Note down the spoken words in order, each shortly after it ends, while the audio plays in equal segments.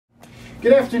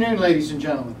Good afternoon, ladies and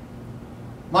gentlemen.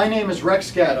 My name is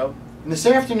Rex Gatto, and this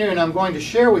afternoon I'm going to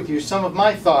share with you some of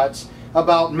my thoughts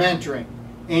about mentoring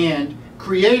and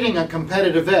creating a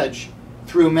competitive edge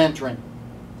through mentoring.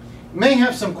 You may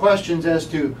have some questions as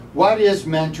to what is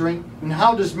mentoring and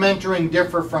how does mentoring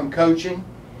differ from coaching,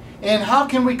 and how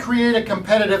can we create a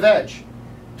competitive edge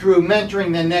through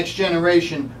mentoring the next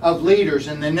generation of leaders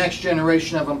and the next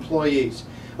generation of employees.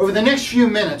 Over the next few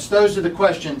minutes, those are the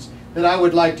questions that I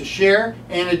would like to share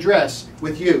and address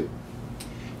with you.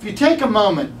 If you take a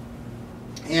moment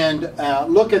and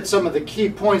look at some of the key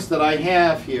points that I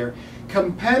have here,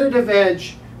 competitive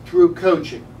edge through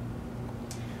coaching.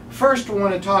 First, we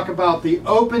want to talk about the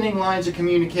opening lines of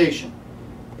communication.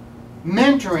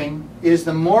 Mentoring is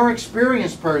the more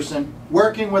experienced person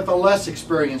working with a less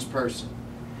experienced person.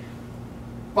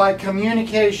 By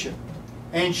communication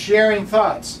and sharing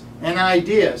thoughts and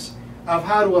ideas of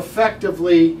how to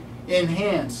effectively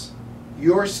enhance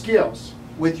your skills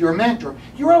with your mentor,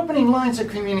 you're opening lines of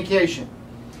communication.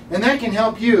 And that can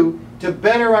help you to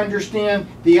better understand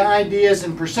the ideas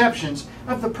and perceptions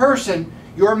of the person,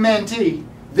 your mentee,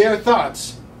 their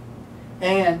thoughts,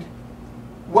 and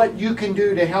what you can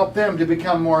do to help them to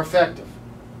become more effective.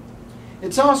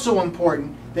 It's also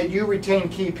important that you retain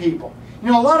key people.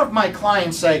 You know, a lot of my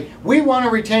clients say, we want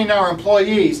to retain our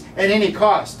employees at any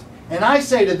cost. And I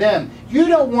say to them, you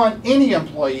don't want any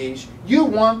employees, you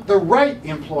want the right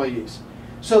employees.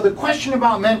 So the question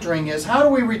about mentoring is, how do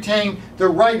we retain the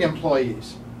right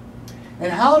employees?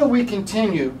 And how do we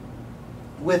continue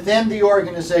within the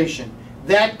organization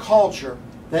that culture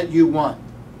that you want?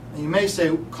 And you may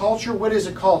say, culture, what is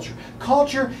a culture?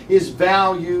 Culture is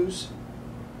values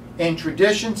and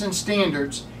traditions and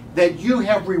standards that you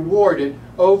have rewarded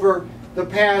over the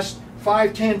past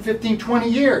 5, 10, 15, 20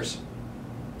 years.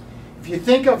 If you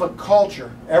think of a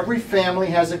culture, every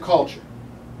family has a culture.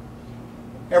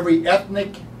 Every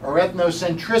ethnic or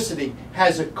ethnocentricity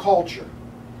has a culture.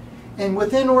 And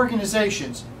within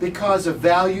organizations, because of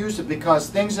values,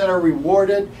 because things that are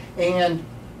rewarded, and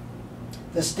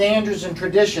the standards and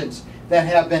traditions that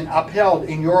have been upheld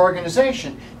in your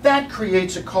organization, that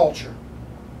creates a culture.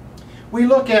 We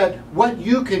look at what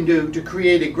you can do to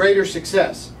create a greater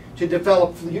success, to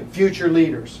develop future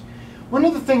leaders. One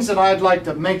of the things that I'd like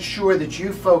to make sure that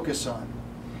you focus on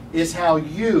is how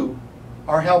you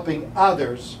are helping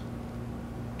others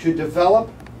to develop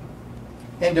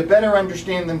and to better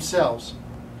understand themselves.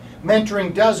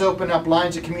 Mentoring does open up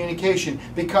lines of communication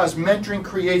because mentoring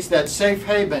creates that safe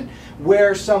haven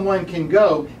where someone can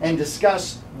go and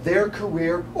discuss their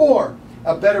career, or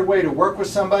a better way to work with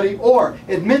somebody, or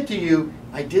admit to you,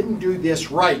 I didn't do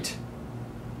this right.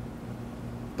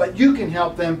 But you can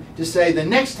help them to say, the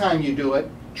next time you do it,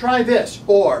 try this.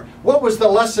 Or, what was the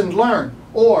lesson learned?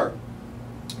 Or,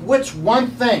 what's one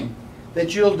thing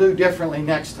that you'll do differently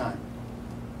next time?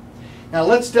 Now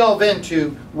let's delve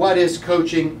into what is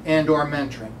coaching and or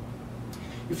mentoring.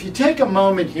 If you take a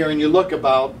moment here and you look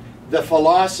about the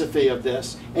philosophy of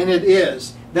this, and it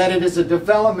is that it is a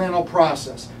developmental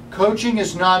process. Coaching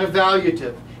is not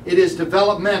evaluative. It is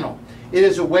developmental. It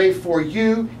is a way for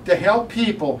you to help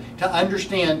people to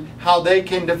understand how they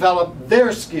can develop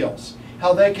their skills,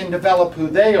 how they can develop who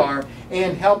they are,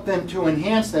 and help them to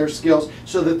enhance their skills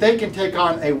so that they can take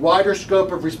on a wider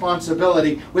scope of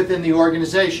responsibility within the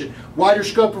organization. Wider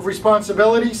scope of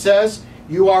responsibility says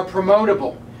you are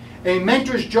promotable. A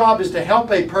mentor's job is to help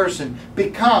a person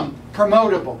become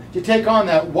promotable, to take on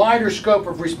that wider scope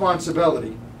of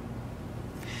responsibility.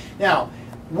 Now,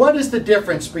 what is the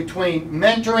difference between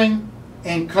mentoring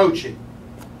and coaching?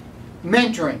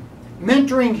 Mentoring.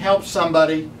 Mentoring helps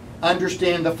somebody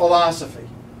understand the philosophy,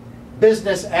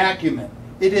 business acumen.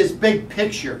 It is big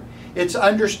picture. It's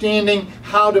understanding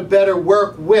how to better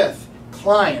work with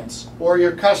clients or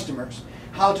your customers,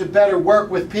 how to better work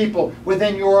with people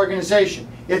within your organization.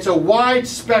 It's a wide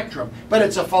spectrum, but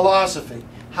it's a philosophy.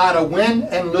 How to win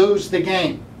and lose the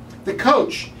game. The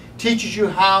coach teaches you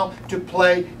how to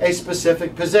play a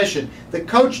specific position. The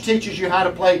coach teaches you how to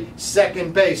play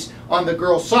second base on the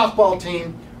girls' softball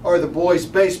team or the boys'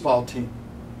 baseball team.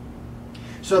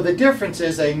 So the difference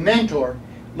is a mentor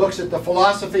looks at the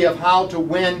philosophy of how to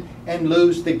win and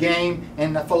lose the game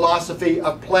and the philosophy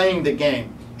of playing the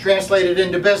game. Translated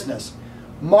into business.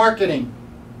 Marketing.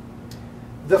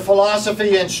 The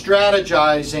philosophy and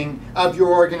strategizing of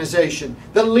your organization.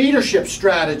 The leadership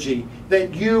strategy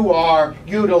that you are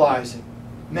utilizing.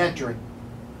 Mentoring.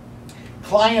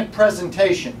 Client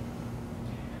presentation.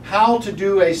 How to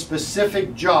do a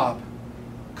specific job.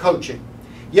 Coaching.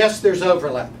 Yes, there's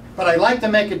overlap. But I like to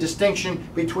make a distinction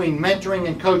between mentoring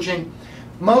and coaching,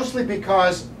 mostly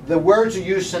because the words are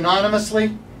used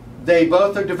synonymously, They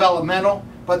both are developmental,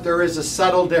 but there is a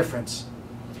subtle difference.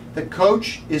 The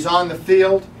coach is on the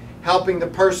field helping the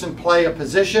person play a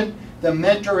position. The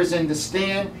mentor is in the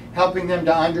stand helping them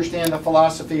to understand the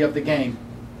philosophy of the game.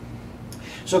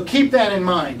 So keep that in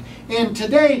mind. And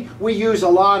today we use a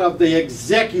lot of the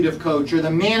executive coach or the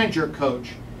manager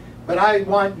coach. But I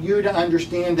want you to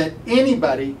understand that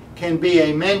anybody can be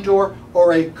a mentor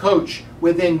or a coach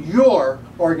within your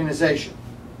organization.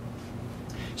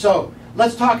 So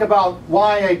let's talk about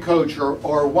why a coach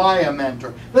or why a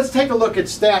mentor. Let's take a look at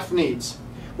staff needs.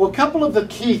 Well, a couple of the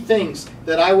key things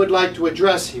that I would like to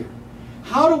address here.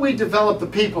 How do we develop the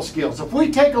people skills? If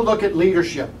we take a look at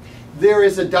leadership, there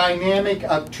is a dynamic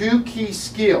of two key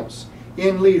skills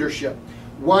in leadership.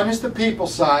 One is the people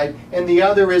side, and the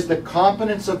other is the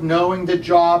competence of knowing the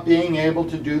job, being able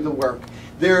to do the work.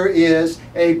 There is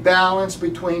a balance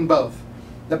between both.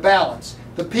 The balance,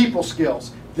 the people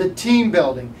skills, the team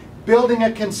building, building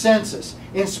a consensus,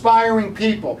 inspiring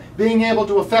people, being able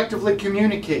to effectively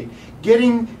communicate,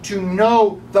 getting to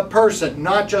know the person,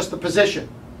 not just the position.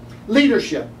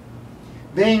 Leadership,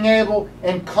 being able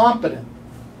and competent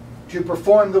to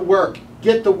perform the work,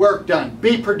 get the work done,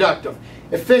 be productive,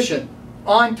 efficient,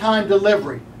 on-time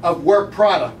delivery of work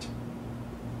product.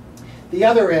 The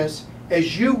other is,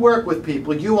 as you work with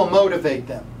people, you will motivate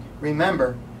them.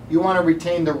 Remember, you want to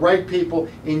retain the right people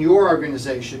in your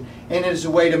organization, and it is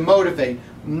a way to motivate.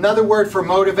 Another word for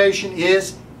motivation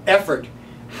is effort.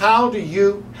 How do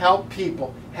you help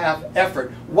people have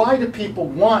effort? Why do people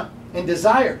want and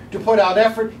desire to put out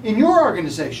effort in your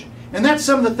organization? And that's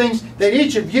some of the things that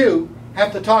each of you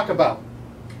have to talk about.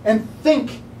 And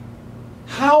think,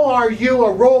 how are you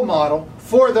a role model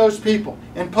for those people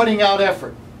in putting out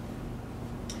effort?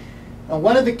 Now,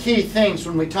 one of the key things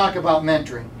when we talk about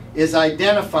mentoring is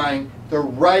identifying the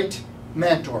right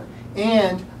mentor.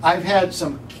 And I've had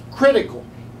some critical,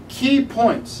 key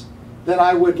points that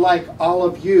I would like all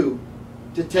of you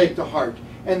to take to heart.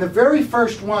 And the very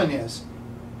first one is,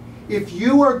 if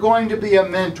you are going to be a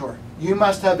mentor, you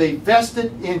must have a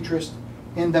vested interest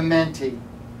in the mentee.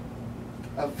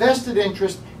 A vested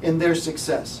interest in their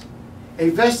success. A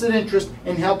vested interest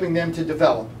in helping them to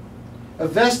develop. A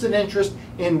vested interest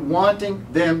in wanting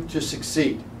them to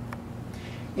succeed.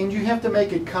 And you have to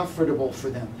make it comfortable for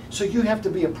them. So you have to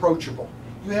be approachable.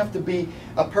 You have to be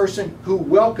a person who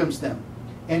welcomes them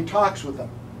and talks with them.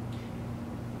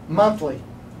 Monthly,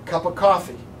 a cup of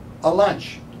coffee, a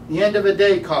lunch, the end of a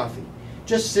day coffee.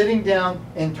 Just sitting down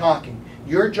and talking.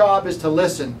 Your job is to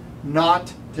listen,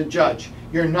 not to judge.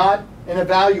 You're not an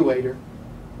evaluator,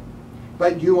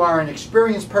 but you are an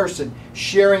experienced person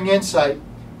sharing insight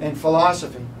and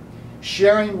philosophy,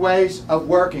 sharing ways of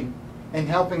working and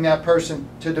helping that person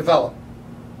to develop.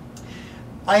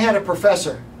 I had a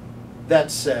professor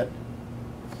that said,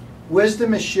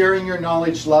 wisdom is sharing your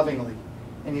knowledge lovingly.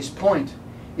 And his point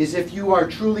is, if you are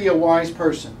truly a wise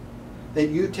person, that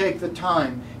you take the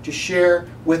time to share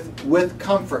with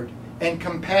comfort and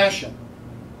compassion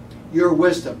your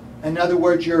wisdom. In other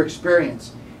words, your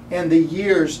experience and the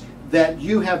years that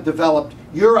you have developed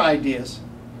your ideas,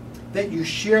 that you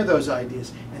share those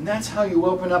ideas. And that's how you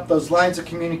open up those lines of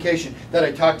communication that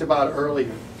I talked about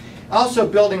earlier. Also,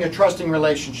 building a trusting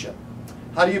relationship.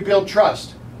 How do you build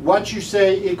trust? What you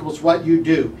say equals what you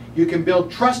do. You can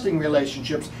build trusting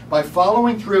relationships by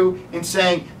following through and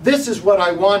saying, this is what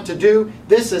I want to do,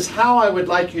 this is how I would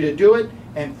like you to do it,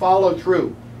 and follow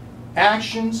through.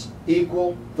 Actions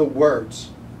equal the words.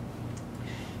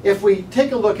 If we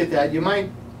take a look at that, you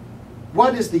might,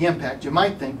 what is the impact? You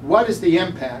might think, what is the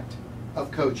impact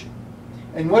of coaching?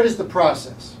 And what is the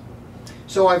process?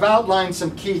 So I've outlined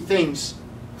some key things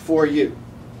for you.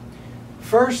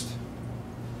 First,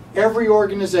 every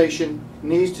organization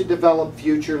needs to develop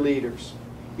future leaders.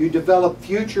 You develop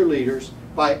future leaders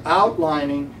by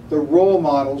outlining the role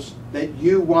models that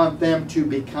you want them to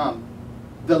become,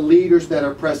 the leaders that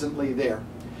are presently there.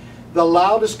 The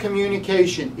loudest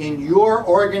communication in your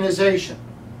organization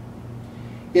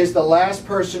is the last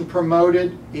person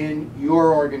promoted in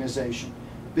your organization,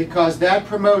 because that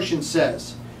promotion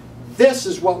says, this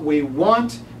is what we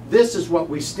want, this is what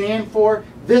we stand for,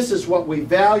 this is what we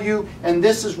value, and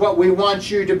this is what we want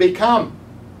you to become.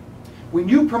 When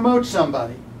you promote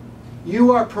somebody,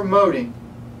 you are promoting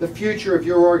the future of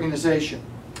your organization.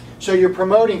 So you're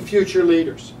promoting future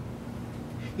leaders.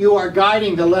 You are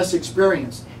guiding the less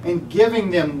experienced and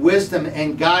giving them wisdom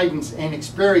and guidance and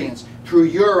experience through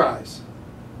your eyes.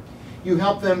 You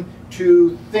help them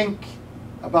to think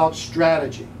about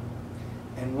strategy.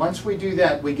 And once we do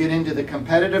that, we get into the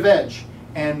competitive edge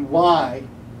and why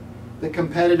the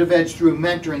competitive edge through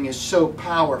mentoring is so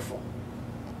powerful.